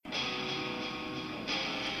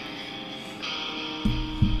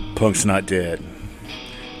Punk's not dead,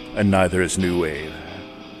 and neither is New Wave.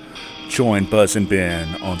 Join Buzz and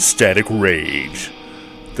Ben on Static Rage,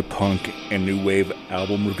 the Punk and New Wave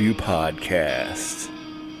album review podcast.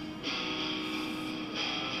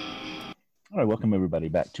 All right, welcome everybody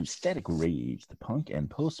back to Static Rage, the Punk and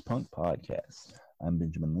Post-Punk podcast. I'm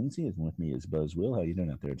Benjamin Lindsay, and with me is Buzz Will. How you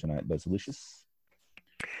doing out there tonight, Buzzalicious?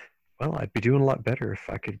 Well, I'd be doing a lot better if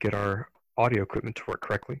I could get our audio equipment to work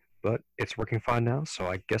correctly, but it's working fine now, so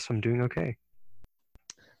I guess I'm doing okay.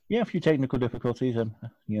 Yeah, a few technical difficulties, in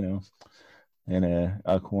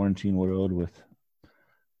a quarantine world with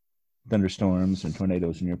thunderstorms and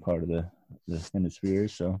tornadoes in your part of the hemisphere,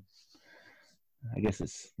 so I guess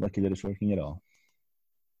it's lucky that it's working at all.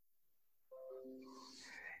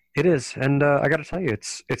 It is, and I got to tell you,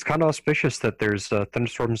 it's kind of auspicious that there's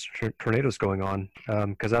thunderstorms, tornadoes going on,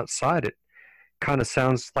 because outside it kind of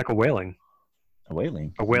sounds like a wailing. A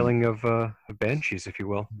wailing? A wailing of banshees, if you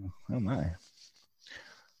will. Oh my. I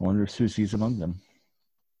wonder if Susie's among them.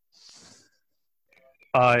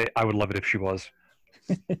 I would love it if she was.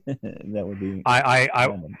 That would be... I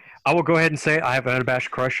will go ahead and say I have an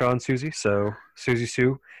unabashed crush on Susie, so Susie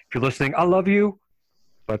Sue, if you're listening, I love you,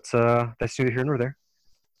 but that's neither here nor there.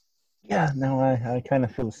 Yeah, no, I kind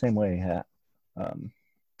of feel the same way.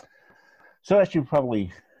 So as you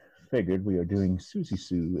probably figured, we are doing Susie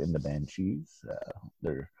Sue and the Banshees,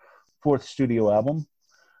 their fourth studio album,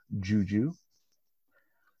 Juju.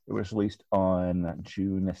 It was released on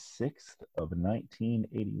June 6th of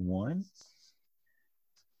 1981.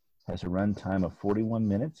 Has a runtime of 41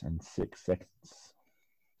 minutes and 6 seconds.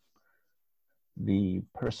 The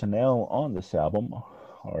personnel on this album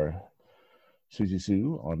are Susie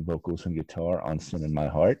Sue on vocals and guitar on Sin in My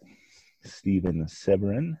Heart, Steven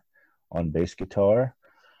Severin on bass guitar,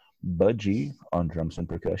 Budgie on drums and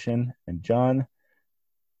percussion, and John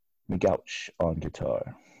McGouch on guitar.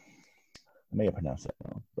 I may have pronounced that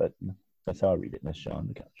wrong, but that's how I read it. That's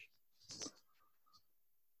John McGouch.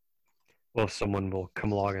 Well, if someone will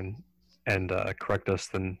come along and correct us,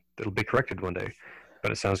 then it'll be corrected one day.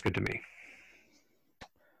 But it sounds good to me.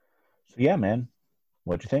 So yeah, man,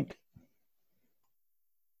 what'd you think?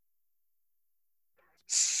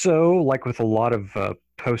 So, like with a lot of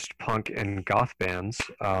post-punk and goth bands,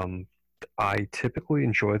 I typically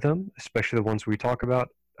enjoy them, especially the ones we talk about.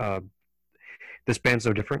 This band's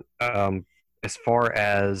no different. As far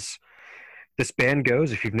as this band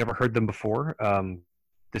goes, if you've never heard them before,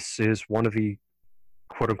 this is one of the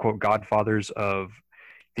quote-unquote godfathers of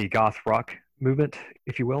the goth rock movement,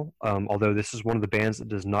 if you will, although this is one of the bands that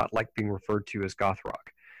does not like being referred to as goth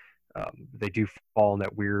rock. They do fall in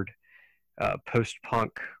that weird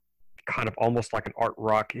post-punk, kind of almost like an art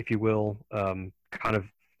rock, if you will, kind of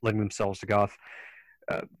lending themselves to goth.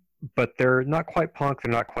 But they're not quite punk,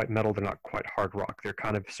 they're not quite metal, they're not quite hard rock. They're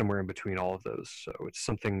kind of somewhere in between all of those. So it's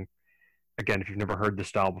something, again, if you've never heard the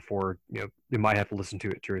style before, you might have to listen to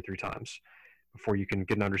it 2 or 3 times before you can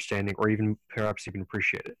get an understanding or even perhaps even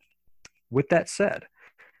appreciate it. With that said,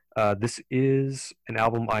 this is an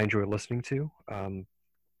album I enjoy listening to.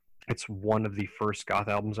 It's one of the first goth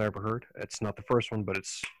albums I ever heard. It's not the first one, but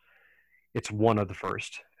it's one of the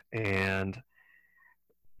first. And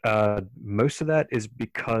most of that is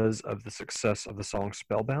because of the success of the song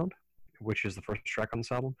Spellbound, which is the first track on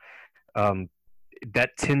this album.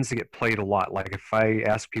 That tends to get played a lot. Like if I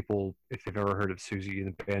ask people if they've ever heard of Susie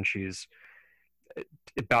and the Banshees,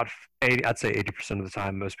 about 80, I'd say 80% of the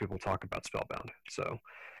time, most people talk about Spellbound. So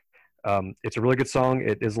it's a really good song.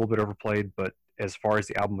 It is a little bit overplayed, but as far as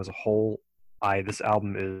the album as a whole, this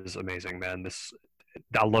album is amazing, man.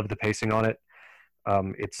 I love the pacing on it.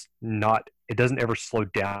 It doesn't ever slow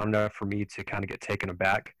down enough for me to kind of get taken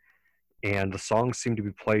aback, and the songs seem to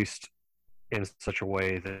be placed in such a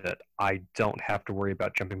way that I don't have to worry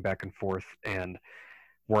about jumping back and forth and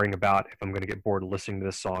worrying about if I'm going to get bored listening to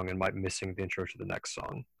this song and might missing the intro to the next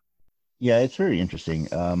song. Yeah, it's very interesting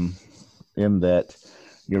in that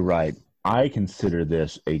you're right. I consider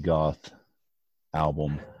this a goth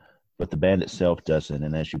album, but the band itself doesn't.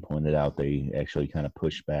 And as you pointed out, they actually kind of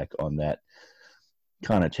push back on that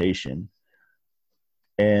connotation.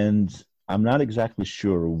 And I'm not exactly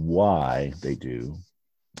sure why they do.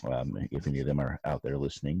 If any of them are out there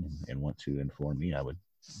listening and want to inform me, I would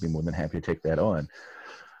be more than happy to take that on.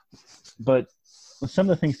 But some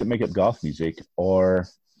of the things that make up goth music are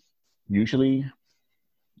usually,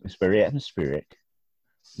 it's very atmospheric.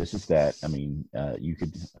 This is that. I mean, you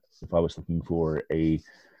could, if I was looking for a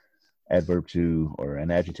adverb to or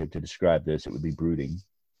an adjective to describe this, it would be brooding.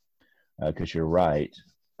 Because you're right,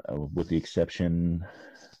 with the exception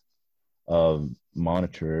of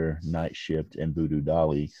Monitor, Night Shift, and Voodoo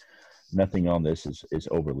Dolly, Nothing on this is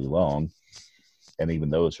overly long, and even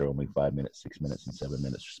those are only 5 minutes, 6 minutes, and 7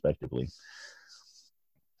 minutes respectively.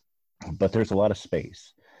 But there's a lot of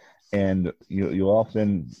space, and you'll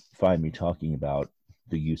often find me talking about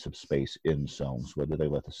the use of space in songs, whether they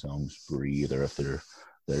let the songs breathe or if they're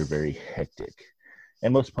very hectic.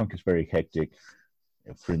 And most punk is very hectic,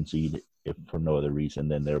 frenzied, if for no other reason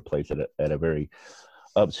than they're placed at a very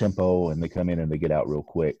up tempo, and they come in and they get out real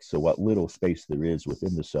quick. So what little space there is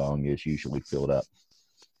within the song is usually filled up.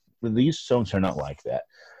 But these songs are not like that.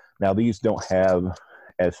 Now, these don't have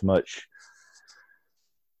as much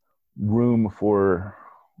room for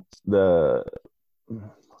the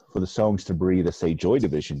songs to breathe as, say, Joy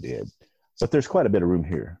Division did, but there's quite a bit of room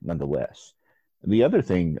here nonetheless. The other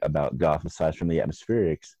thing about goth, aside from the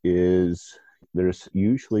atmospherics, is there's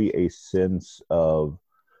usually a sense of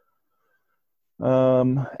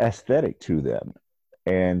aesthetic to them.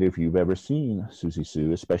 And if you've ever seen Siouxsie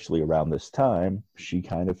Sioux, especially around this time, she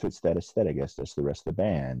kind of fits that aesthetic, as does the rest of the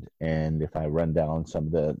band. And if I run down some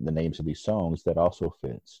of the names of these songs, that also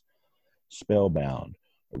fits. Spellbound,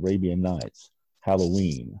 Arabian Nights,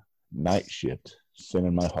 Halloween, Night Shift, Sin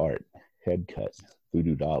in My Heart, Head Cut,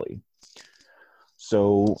 Voodoo Dolly.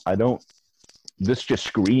 So this just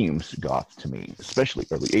screams goth to me, especially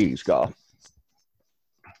early 80s goth.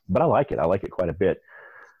 But I like it. I like it quite a bit.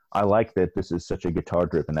 I like that this is such a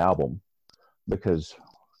guitar-driven album, because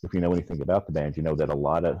if you know anything about the band, you know that a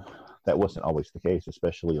lot of that wasn't always the case,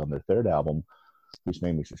 especially on their third album, whose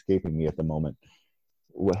name is escaping me at the moment,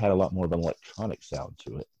 had a lot more of an electronic sound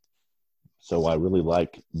to it. So I really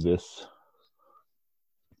like this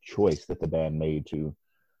choice that the band made to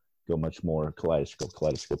go much more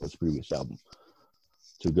Kaleidoscope was previous album,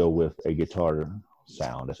 to go with a guitar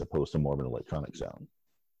sound as opposed to more of an electronic sound.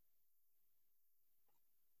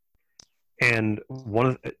 And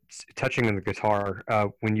touching on the guitar,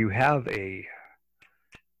 when you have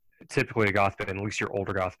typically a goth band, at least your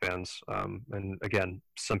older goth bands, and again,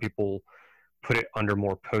 some people put it under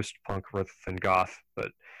more post-punk rather than goth,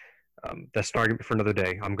 but that's an argument for another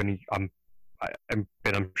day. I'm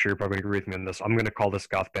sure you're probably going to agree with me on this. I'm going to call this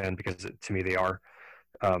goth band because to me they are.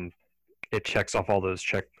 It checks off all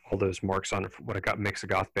those marks on what makes a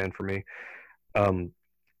goth band for me.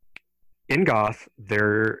 In goth,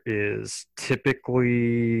 there is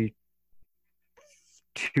typically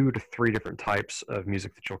 2 to 3 different types of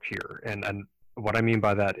music that you'll hear. And what I mean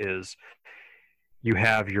by that is you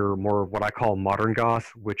have your more what I call modern goth,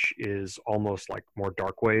 which is almost like more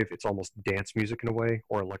dark wave. It's almost dance music in a way,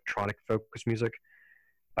 or electronic focused music.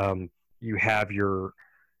 You have your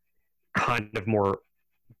kind of more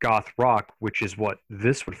goth rock, which is what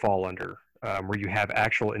this would fall under, where you have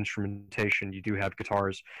actual instrumentation. You do have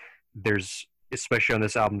guitars. There's, especially on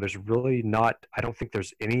this album, there's really not, I don't think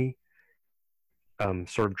there's any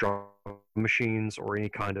sort of drum machines or any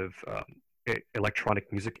kind of electronic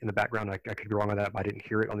music in the background. I could be wrong on that, but I didn't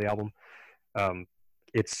hear it on the album.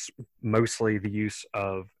 It's mostly the use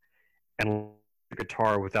of an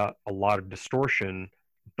guitar without a lot of distortion,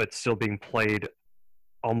 but still being played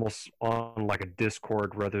almost on like a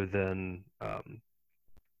Discord rather than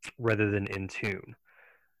in tune.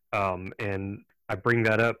 And I bring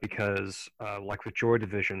that up because, like with Joy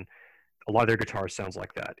Division, a lot of their guitar sounds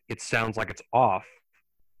like that. It sounds like it's off,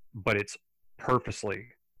 but it's purposely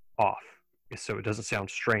off, so it doesn't sound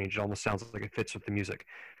strange. It almost sounds like it fits with the music.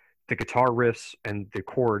 The guitar riffs and the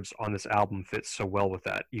chords on this album fit so well with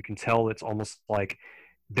that. You can tell it's almost like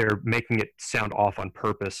they're making it sound off on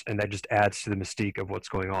purpose, and that just adds to the mystique of what's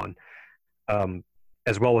going on.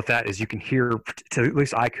 As well with that is you can hear, at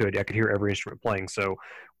least I could hear every instrument playing. So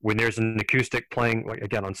when there's an acoustic playing, like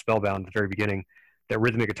again on Spellbound at the very beginning, that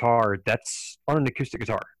rhythmic guitar, that's on an acoustic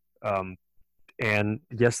guitar. And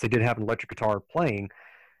yes, they did have an electric guitar playing,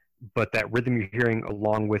 but that rhythm you're hearing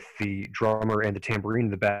along with the drummer and the tambourine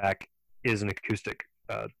in the back is an acoustic,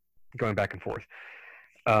 going back and forth.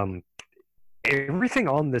 Everything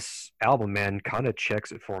on this album, man, kind of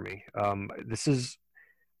checks it for me.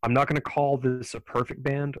 I'm not going to call this a perfect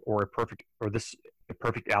band or a perfect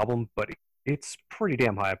album, but it's pretty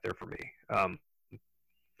damn high up there for me.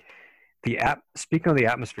 Speaking of the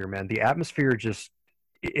atmosphere, man, the atmosphere just,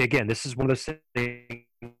 again, this is one of those things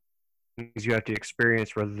you have to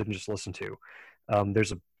experience rather than just listen to.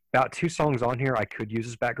 There's about 2 songs on here I could use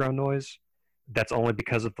as background noise. That's only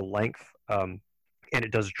because of the length, and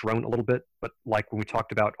it does drone a little bit. But like when we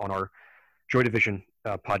talked about on our Joy Division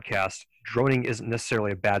podcast, droning isn't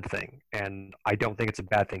necessarily a bad thing, and I don't think it's a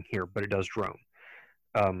bad thing here, but it does drone.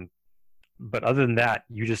 But other than that,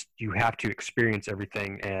 you have to experience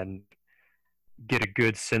everything and get a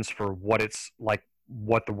good sense for what it's like,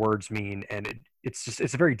 what the words mean, and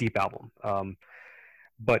it's a very deep album.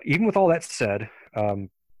 But even with all that said,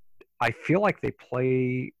 I feel like they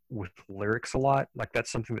play with lyrics a lot. Like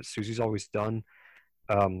that's something that Susie's always done.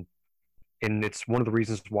 Um, and it's one of the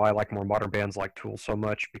reasons why I like more modern bands like Tool so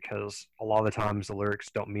much, because a lot of the times the lyrics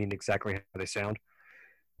don't mean exactly how they sound.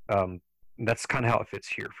 And that's kind of how it fits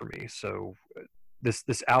here for me. So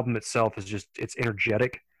this album itself is just, it's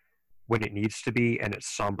energetic when it needs to be, and it's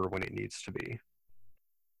somber when it needs to be.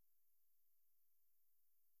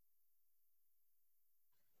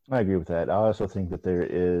 I agree with that. I also think that there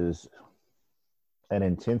is an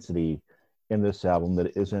intensity in this album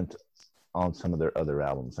that isn't on some of their other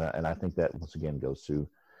albums, and I think that once again goes to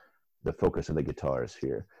the focus of the guitars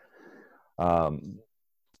here.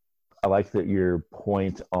 I like that your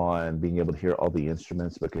point on being able to hear all the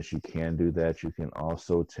instruments, because you can do that. You can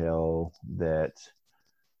also tell that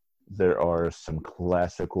there are some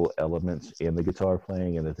classical elements in the guitar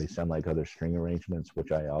playing and that they sound like other string arrangements,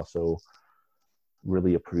 which I also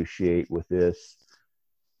really appreciate with this.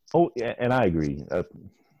 Oh, and I agree.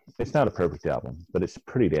 It's not a perfect album, but it's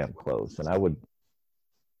pretty damn close. And I would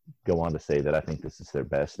go on to say that I think this is their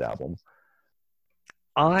best album.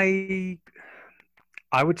 I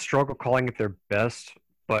I would struggle calling it their best,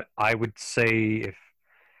 but I would say if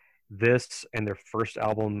this and their first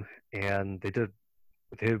album, and they did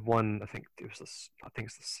one, I think it was this, I think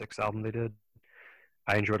it's the sixth album they did.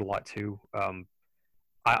 I enjoyed a lot too.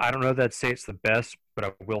 I don't know that I'd say it's the best, but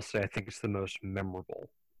I will say I think it's the most memorable.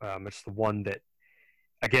 It's the one that,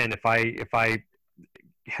 again, if I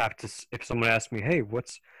have to, if someone asks me, hey,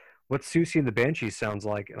 what's Susie and the Banshees sounds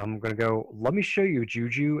like, and I'm gonna go, let me show you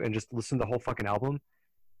Juju, and just listen to the whole fucking album,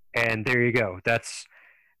 and there you go. That's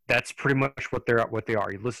pretty much what they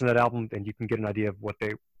are. You listen to that album, and you can get an idea of what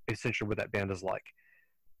they essentially what that band is like.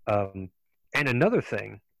 Um, and another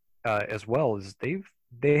thing, as well, is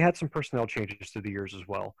they had some personnel changes through the years as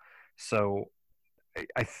well. So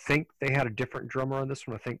I think they had a different drummer on this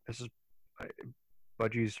one. I think this is uh,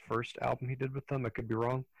 Budgie's first album he did with them. I could be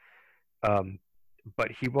wrong, um,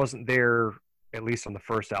 but he wasn't there at least on the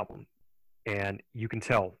first album, and you can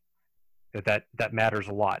tell that matters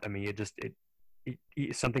a lot. I mean,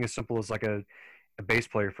 something as simple as like a bass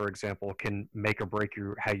player, for example, can make or break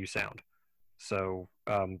how you sound. So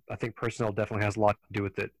I think personnel definitely has a lot to do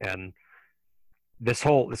with it. And this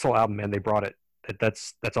whole album, man, they brought it.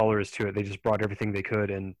 That's all there is to it. They just brought everything they could,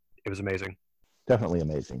 and it was amazing. Definitely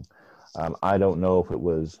amazing. I don't know if it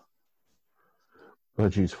was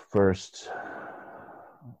Budgie's first.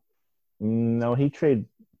 No, he traded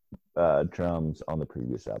drums on the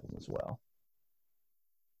previous album as well.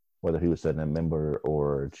 Whether he was a member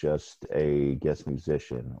or just a guest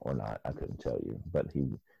musician or not, I couldn't tell you. But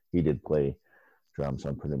he did play drums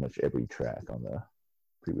on pretty much every track on the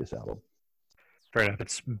previous album. Fair enough.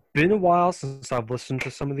 It's been a while since I've listened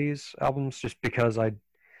to some of these albums, just because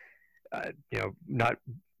not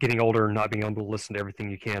getting older, not being able to listen to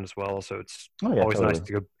everything you can as well. So it's always totally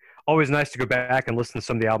nice to go back and listen to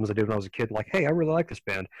some of the albums I did when I was a kid. Like, hey, I really like this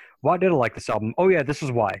band. Why did I like this album? Oh yeah, this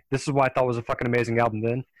is why. This is why I thought it was a fucking amazing album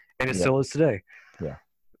then, and it still is today. Yeah.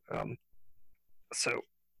 So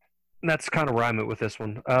that's kind of where I'm at with this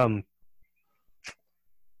one.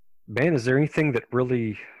 Man, is there anything that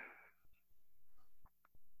really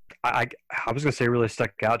I was gonna say really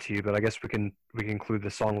stuck out to you, but I guess we can include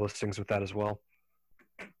the song listings with that as well.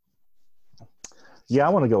 Yeah, I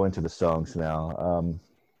want to go into the songs now.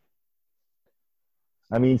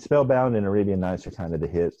 I mean, Spellbound and Arabian Nights are kind of the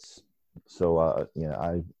hits, so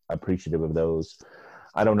I'm appreciative of those.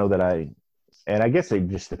 I don't know that and I guess it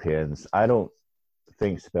just depends. I don't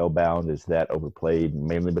think Spellbound is that overplayed,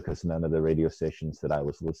 mainly because none of the radio stations that I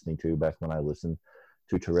was listening to back when I listened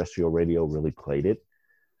to terrestrial radio really played it.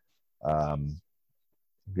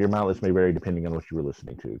 Your mileage may vary depending on what you were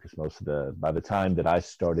listening to, because by the time that I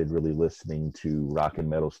started really listening to rock and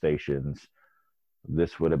metal stations,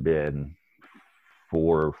 this would have been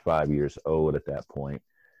 4 or 5 years old at that point,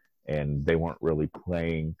 and they weren't really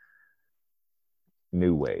playing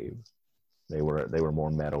new wave. They were more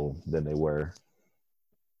metal than they were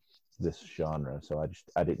this genre, so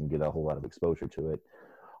I didn't get a whole lot of exposure to it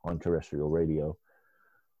on terrestrial radio.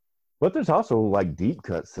 But there's also like deep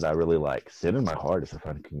cuts that I really like. Sin in My Heart is a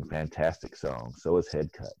fucking fantastic song. So is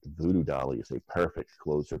Head Cut. Voodoo Dolly is a perfect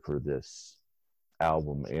closer for this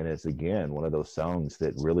album. And it's, again, one of those songs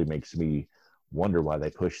that really makes me wonder why they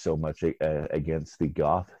push so much against the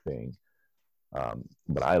goth thing.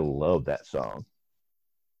 But I love that song.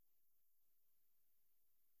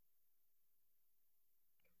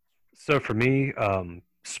 So for me,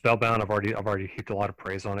 Spellbound, I've already heaped a lot of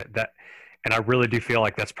praise on it. And I really do feel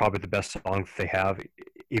like that's probably the best song that they have,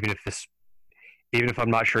 even if even if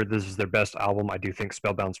I'm not sure this is their best album, I do think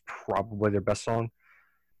Spellbound's probably their best song.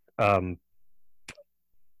 Um,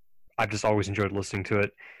 I've just always enjoyed listening to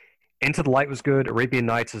it. Into the Light was good. Arabian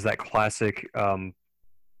Nights is that classic. I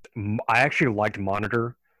actually liked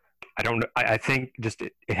Monitor. I don't know. I think just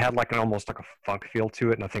it had like an almost like a funk feel to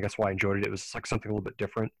it, and I think that's why I enjoyed it. It was like something a little bit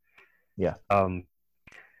different. Yeah. Um,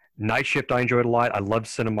 Night Shift I enjoyed a lot. I loved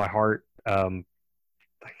Sin in My Heart. I'm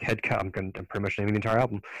pretty much naming the entire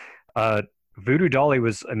album. Voodoo Dolly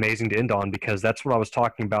was amazing to end on because that's what I was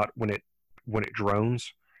talking about when it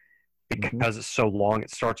drones, Mm-hmm. because it's so long.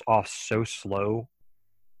 It starts off so slow,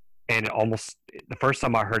 and it almost, the first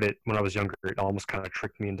time I heard it when I was younger, it almost kind of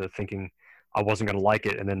tricked me into thinking I wasn't going to like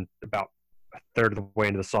it, and then about a third of the way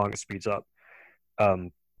into the song, it speeds up.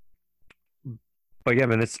 Um, but yeah,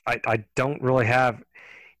 man, I don't really have.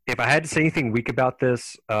 If I had to say anything weak about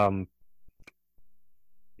this,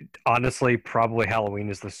 honestly, probably Halloween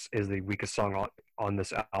is the weakest song on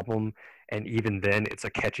this album, and even then, it's a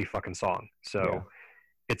catchy fucking song. Yeah. So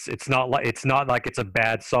it's not like it's a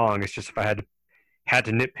bad song. It's just if I had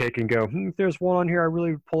to nitpick and go, if there's one on here I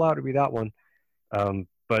really would pull out, it'd be that one.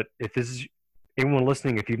 But if this is anyone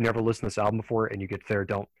listening, if you've never listened to this album before and you get there,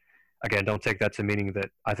 don't take that to meaning that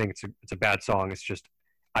I think it's a bad song. It's just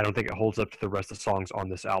I don't think it holds up to the rest of the songs on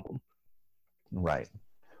this album. Right.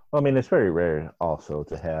 Well, I mean, it's very rare also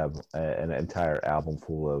to have an entire album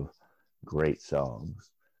full of great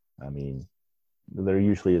songs. I mean, there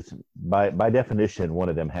usually is, by definition, one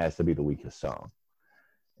of them has to be the weakest song.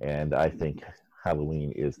 And I think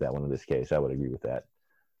Halloween is that one in this case. I would agree with that.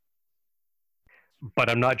 But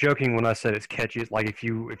I'm not joking when I said it's catchy. Like if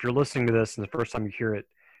you're listening to this and the first time you hear it,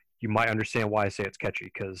 you might understand why I say it's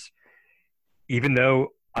catchy, because even though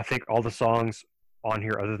I think all the songs on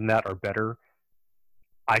here other than that are better,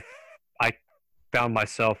 I I found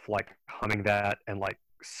myself like humming that and like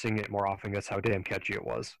singing it more often. That's how damn catchy it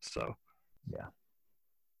was. So Yeah.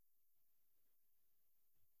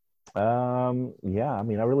 Yeah, I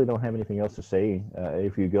mean, I really don't have anything else to say.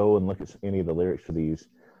 If you go and look at any of the lyrics for these,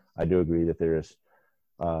 I do agree that there's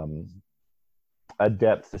um, a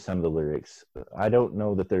depth to some of the lyrics. I don't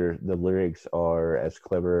know that the lyrics are as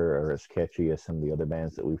clever or as catchy as some of the other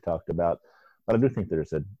bands that we've talked about, but I do think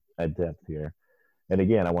there's a depth here. And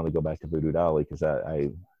again, I want to go back to Voodoo Dolly because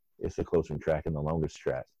it's the closing track and the longest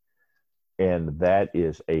track, and that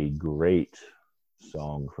is a great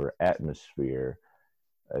song for atmosphere,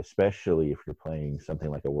 especially if you're playing something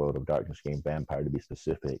like a World of Darkness game, Vampire to be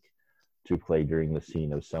specific, to play during the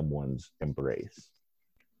scene of someone's embrace.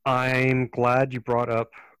 I'm glad you brought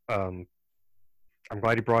up. Um, I'm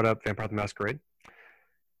glad you brought up Vampire the Masquerade,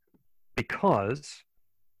 because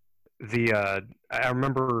I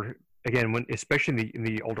remember again when, especially in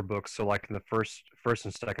the older books, so like in the first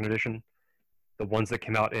and second edition, the ones that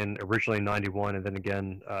came out in originally in '91 and then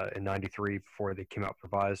again in '93 before they came out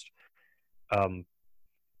revised. Um,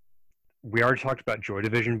 we already talked about Joy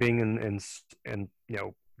Division being in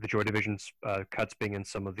the Joy Division's cuts being in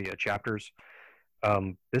some of the chapters.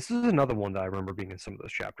 This is another one that I remember being in some of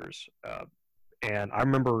those chapters, and I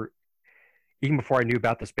remember even before I knew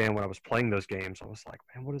about this band, when I was playing those games, I was like,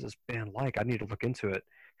 man, what is this band like? I need to look into it.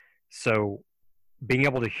 So being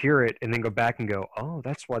able to hear it and then go back and go, oh,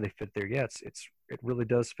 that's why they fit there. Yeah, it really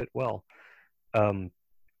does fit well. Um,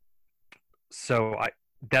 so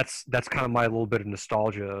that's kind of my little bit of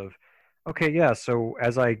nostalgia of, okay, yeah. So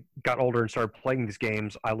as I got older and started playing these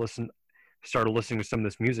games, started listening to some of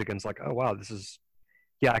this music, and it's like, oh wow,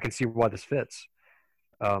 I can see why this fits.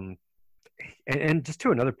 Um, and just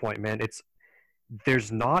to another point, man,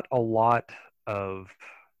 there's not a lot of,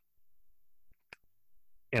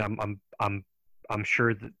 and I'm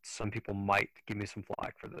sure that some people might give me some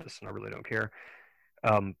flack for this, and I really don't care.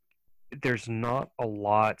 Um, there's not a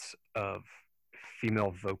lot of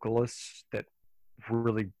female vocalists that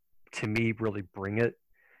really, to me, really bring it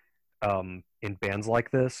in bands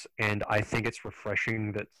like this, and I think it's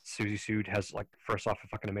refreshing that Susie Sood has, like, first off, a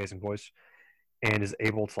fucking amazing voice and is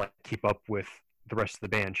able to like keep up with the rest of the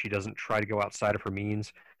band. She doesn't try to go outside of her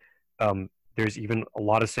means. There's even a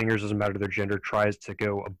lot of singers, doesn't matter their gender, tries to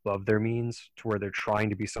go above their means to where they're trying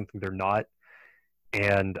to be something they're not.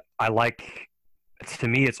 And I like, to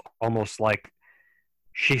me, it's almost like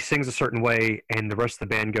she sings a certain way and the rest of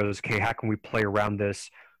the band goes, okay, how can we play around this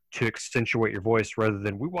to accentuate your voice, rather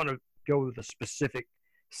than we want to go with a specific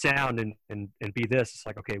sound and be this. It's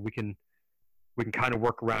like, okay, we can kind of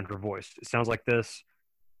work around her voice. It sounds like this.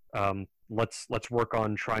 Let's work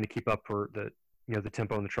on trying to keep up for the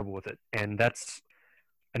tempo and the trouble with it. And that's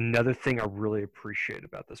another thing I really appreciate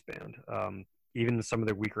about this band. Even some of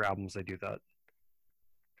their weaker albums, they do that.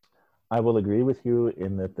 I will agree with you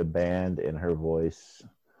in that the band and her voice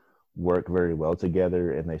work very well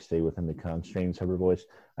together and they stay within the constraints of her voice.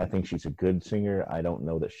 I think she's a good singer. I don't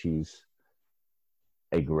know that she's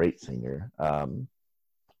a great singer.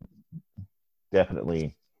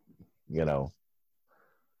 Definitely, you know,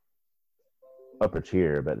 upper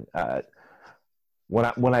tier. But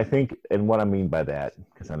when I think, and what I mean by that,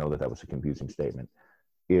 because I know that was a confusing statement,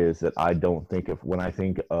 is that I don't think of when I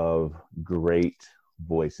think of great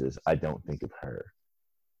voices, I don't think of her.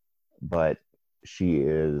 But she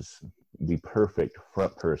is the perfect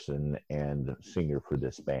front person and singer for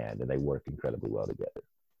this band, and they work incredibly well together.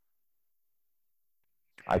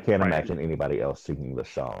 I can't Right. imagine anybody else singing the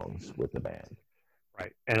songs with the band.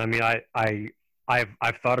 Right. And I mean,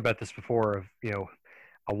 I've thought about this before. Of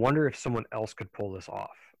I wonder if someone else could pull this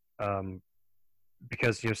off. Um,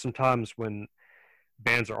 because sometimes when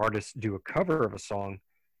bands or artists do a cover of a song,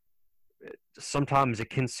 sometimes it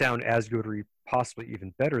can sound as good or possibly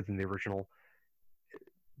even better than the original.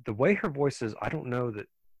 The way her voice is, I don't know that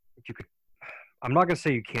you could. I'm not gonna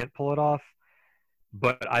say you can't pull it off,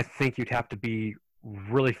 but I think you'd have to be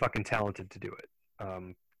really fucking talented to do it.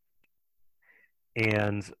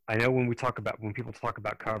 And I know when people talk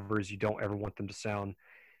about covers, you don't ever want them to sound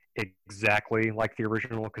exactly like the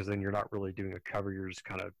original because then you're not really doing a cover. You're just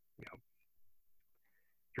kind of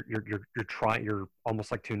you're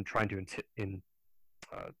almost like trying to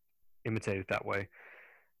imitate it that way.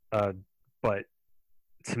 But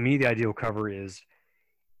to me, the ideal cover is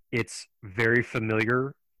it's very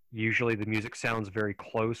familiar. Usually, the music sounds very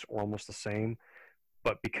close or almost the same,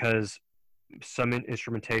 but because some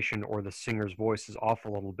instrumentation or the singer's voice is off a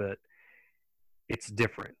little bit, it's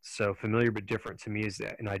different. So familiar but different to me is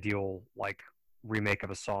an ideal like remake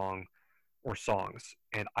of a song or songs.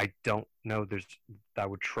 And I don't know that I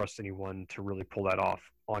would trust anyone to really pull that off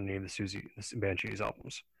on any of the Banshees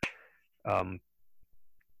albums. The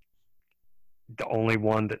only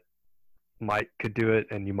one that could do it,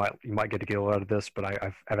 and you might get a giggle out of this, but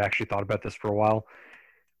I've actually thought about this for a while.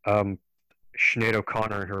 Sinead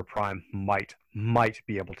O'Connor in her prime might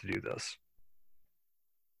be able to do this.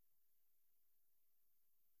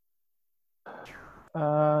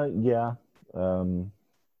 Yeah.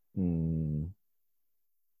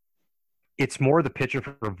 It's more the pitch of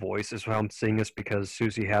her voice is how I'm seeing this because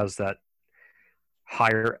Susie has that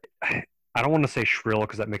higher. I don't want to say shrill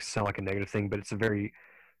because that makes it sound like a negative thing, but it's a very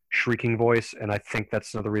shrieking voice, and I think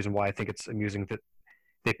that's another reason why I think it's amusing that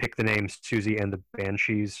they pick the names Susie and the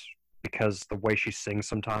Banshees because the way she sings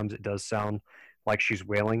sometimes it does sound like she's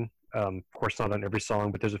wailing. Of course, not on every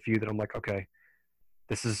song, but there's a few that I'm like, okay,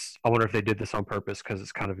 this is. I wonder if they did this on purpose because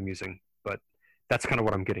it's kind of amusing. But that's kind of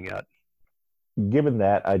what I'm getting at. Given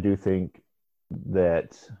that, I do think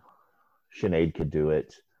that Sinead could do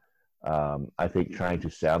it. I think trying to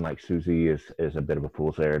sound like Susie is a bit of a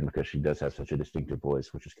fool's errand because she does have such a distinctive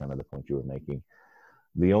voice, which is kind of the point you were making.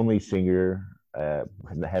 The only singer,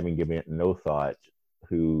 having given it no thought,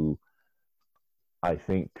 who I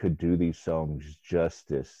think could do these songs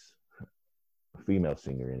justice, female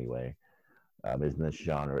singer anyway, in this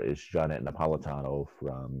genre, is Johnette Napolitano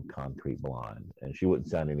from Concrete Blonde. And she wouldn't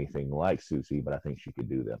sound anything like Susie, but I think she could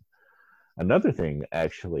do them. Another thing,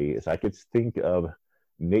 actually, is I could think of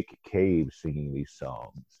Nick Cave singing these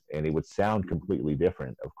songs, and it would sound completely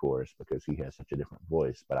different, of course, because he has such a different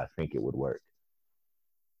voice, but I think it would work.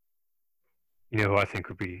 Who I think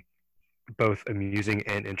would be both amusing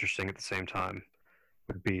and interesting at the same time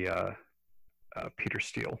would be Peter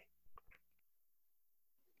Steele.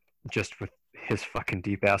 Just with his fucking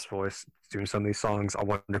deep ass voice doing some of these songs, I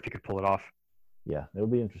wonder if he could pull it off. Yeah, it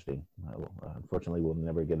would be interesting. Unfortunately, we'll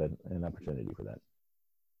never get an opportunity for that.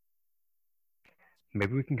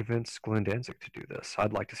 Maybe we can convince Glenn Danzig to do this.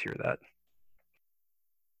 I'd like to hear that.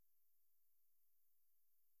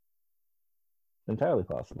 Entirely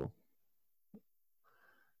possible.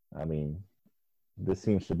 I mean, this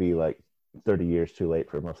seems to be like 30 years too late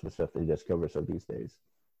for most of the stuff that he does cover so these days.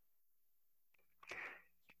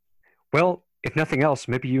 Well, if nothing else,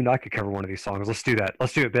 maybe you and I could cover one of these songs. Let's do that.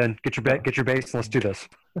 Let's do it, Ben. Get your bass, and let's do this.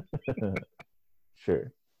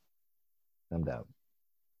 Sure. I'm down.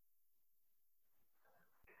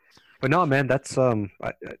 But no, man, that's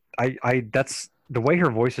I that's the way her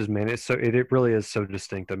voice is, man. It really is so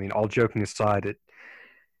distinct. I mean, all joking aside,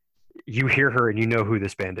 you hear her and you know who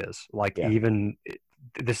this band is. Like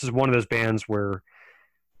this is one of those bands where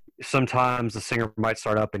sometimes the singer might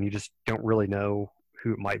start up and you just don't really know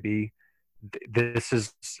who it might be. This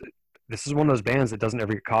is one of those bands that doesn't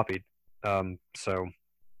ever get copied. So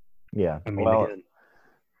yeah, I mean, again,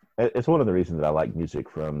 it's one of the reasons that I like music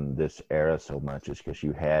from this era so much is because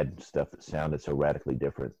you had stuff that sounded so radically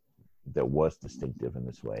different that was distinctive in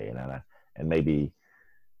this way. And maybe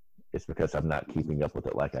it's because I'm not keeping up with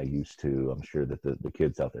it like I used to. I'm sure that the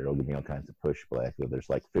kids out there will give me all kinds of pushback. There's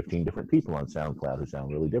like 15 different people on SoundCloud who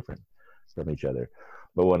sound really different from each other.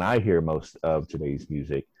 But when I hear most of today's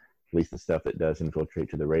music, at least the stuff that does infiltrate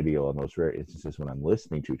to the radio on those rare instances when I'm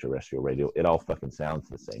listening to terrestrial radio, it all fucking sounds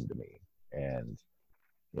the same to me. And,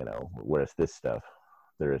 you know, whereas this stuff,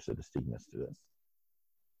 there is a distinctness to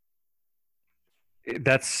it.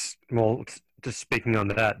 That's, well, just speaking on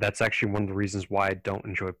that, that's actually one of the reasons why I don't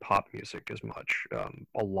enjoy pop music as much.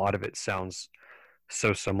 A lot of it sounds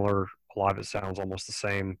so similar. A lot of it sounds almost the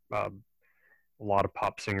same. A lot of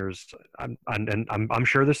pop singers, I'm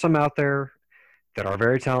sure there's some out there that are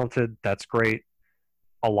very talented. That's great.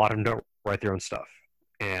 A lot of them don't write their own stuff,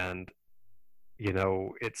 and you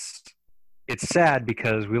know, it's sad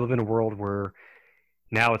because we live in a world where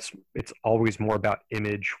now it's always more about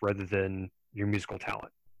image rather than your musical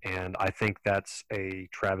talent, and I think that's a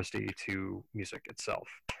travesty to music itself.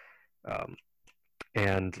 Um,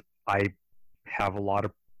 and I have a lot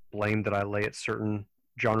of blame that I lay at certain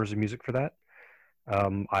genres of music for that.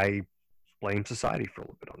 I blame society for a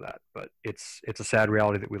little bit on that, but it's a sad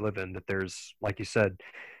reality that we live in. That there's, like you said,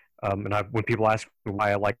 when people ask me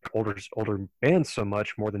why I like older bands so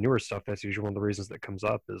much more than newer stuff, that's usually one of the reasons that comes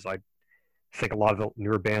up. Is I think a lot of the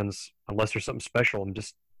newer bands, unless there's something special,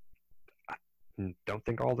 I don't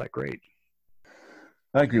think are all that great.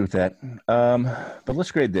 I agree with that. But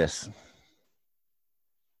let's grade this.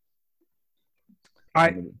 All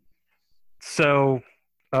right. So,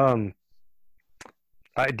 do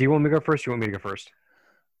you want me to go first? Or you want me to go first?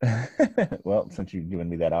 Well, since you've given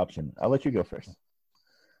me that option, I'll let you go first.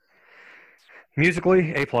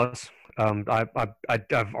 Musically, A+.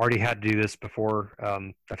 I've already had to do this before.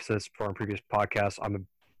 I've said this before on previous podcasts. I'm a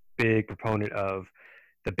big proponent of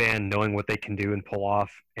the band knowing what they can do and pull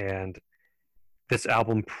off, and this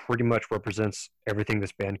album pretty much represents everything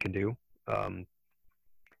this band can do.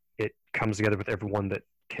 It comes together with everyone that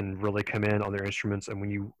can really come in on their instruments, and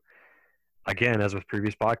when you, again, as with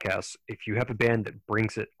previous podcasts, if you have a band that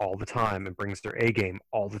brings it all the time and brings their A game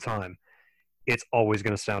all the time, it's always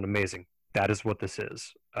going to sound amazing. That is what this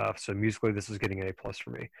is. So musically, this is getting an A+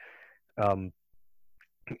 for me.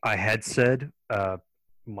 I had said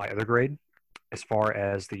my other grade, as far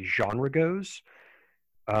as the genre goes,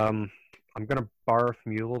 I'm going to borrow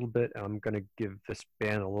from you a little bit, and I'm going to give this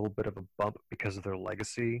band a little bit of a bump because of their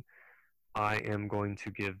legacy. I am going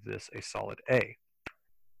to give this a solid A.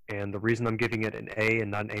 And the reason I'm giving it an A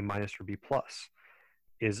and not an A- or B+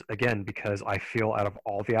 is, again, because I feel out of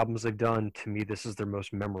all the albums they've done, to me, this is their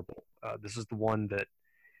most memorable. This is the one that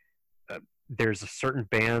there's a certain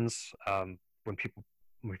bands, when people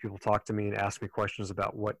talk to me and ask me questions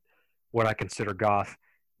about what I consider goth,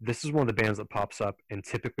 this is one of the bands that pops up, and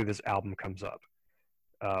typically this album comes up.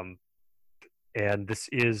 And this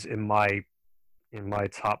is in my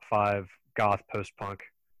top 5 goth post-punk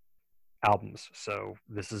albums. So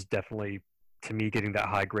this is definitely, to me, getting that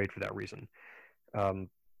high grade for that reason. And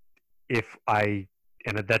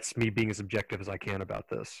that's me being as objective as I can about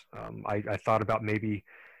this. I thought about maybe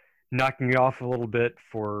knocking it off a little bit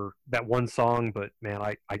for that one song, but man,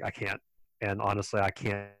 I can't. And honestly, I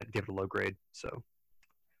can't give it a low grade. So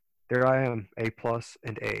there I am, A+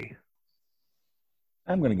 and A.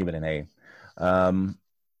 I'm going to give it an A.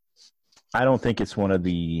 I don't think it's one of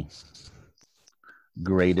the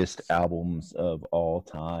greatest albums of all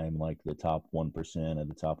time, like the top 1% of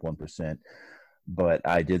the top 1%. But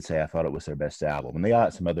I did say I thought it was their best album. And they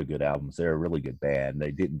got some other good albums. They're a really good band.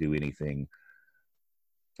 They didn't do anything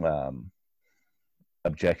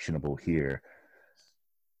objectionable here.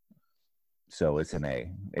 So it's an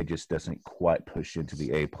A. It just doesn't quite push into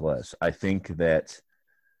the A+. I think that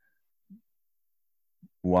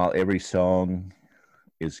while every song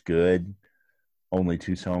is good, only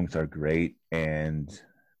 2 songs are great, and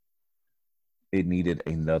it needed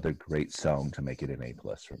another great song to make it an A+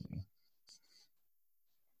 for me.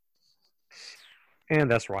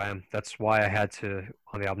 And that's where I am. That's why I had to,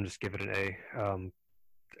 on the album, just give it an A.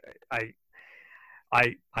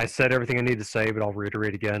 I said everything I need to say, but I'll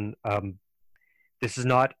reiterate again. This is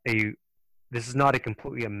not a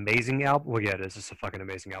completely amazing album. Well, yeah, it is. It's a fucking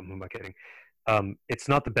amazing album. Who am I kidding? It's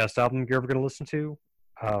not the best album you're ever going to listen to.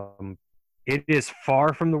 It is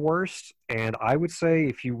far from the worst, and I would say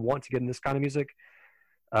if you want to get in this kind of music,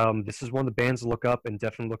 this is one of the bands to look up, and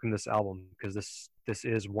definitely look in this album, because this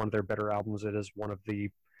is one of their better albums. It is one of the,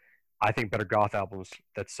 I think, better goth albums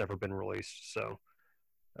that's ever been released. So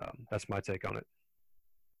that's my take on it.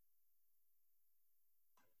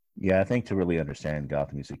 Yeah, I think to really understand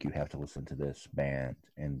goth music, you have to listen to this band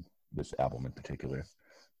and this album in particular.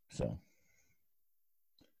 So,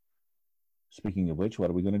 speaking of which, what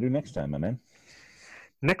are we going to do next time, my man?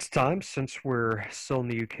 Next time, since we're still in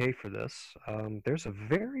the UK for this, there's a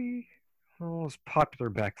very well, it was popular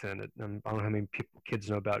back then. I don't know how many kids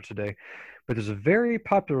know about it today, but there's a very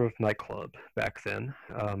popular nightclub back then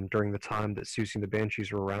during the time that Susie and the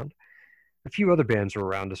Banshees were around. A few other bands were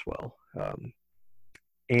around as well,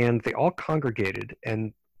 and they all congregated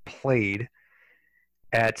and played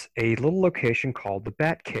at a little location called the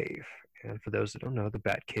Bat Cave. And for those that don't know, the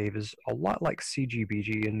Bat Cave is a lot like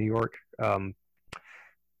CGBG in New York. A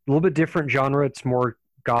little bit different genre. It's more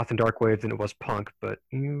goth and dark wave than it was punk, but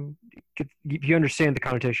if you understand the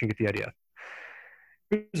connotation, you get the idea.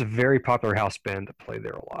 There's a very popular house band that played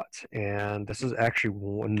there a lot, and this is actually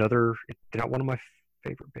they're not one of my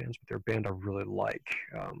favorite bands, but they're a band I really like.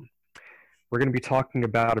 We're going to be talking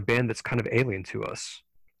about a band that's kind of alien to us,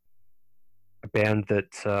 a band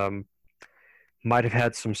that might have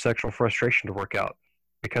had some sexual frustration to work out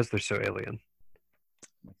because they're so alien.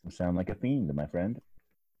 Makes them sound like a fiend, my friend.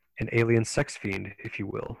 An alien sex fiend, if you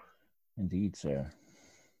will. Indeed, sir.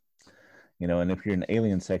 You know, and if you're an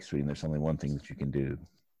alien sex fiend, there's only one thing that you can do.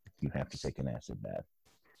 You have to take an acid bath.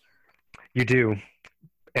 You do.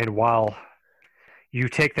 And while you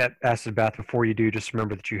take that acid bath before you do, just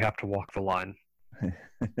remember that you have to walk the line.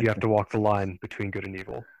 You have to walk the line between good and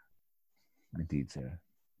evil. Indeed, sir.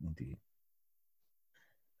 Indeed.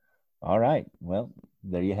 All right. Well,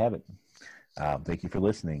 there you have it. Thank you for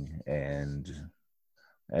listening. And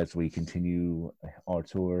as we continue our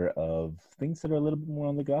tour of things that are a little bit more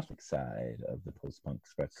on the gothic side of the post-punk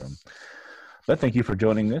spectrum. But thank you for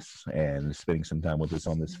joining us and spending some time with us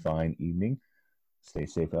on this fine evening. Stay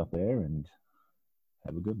safe out there and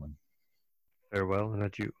have a good one. Farewell and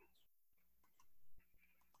adieu.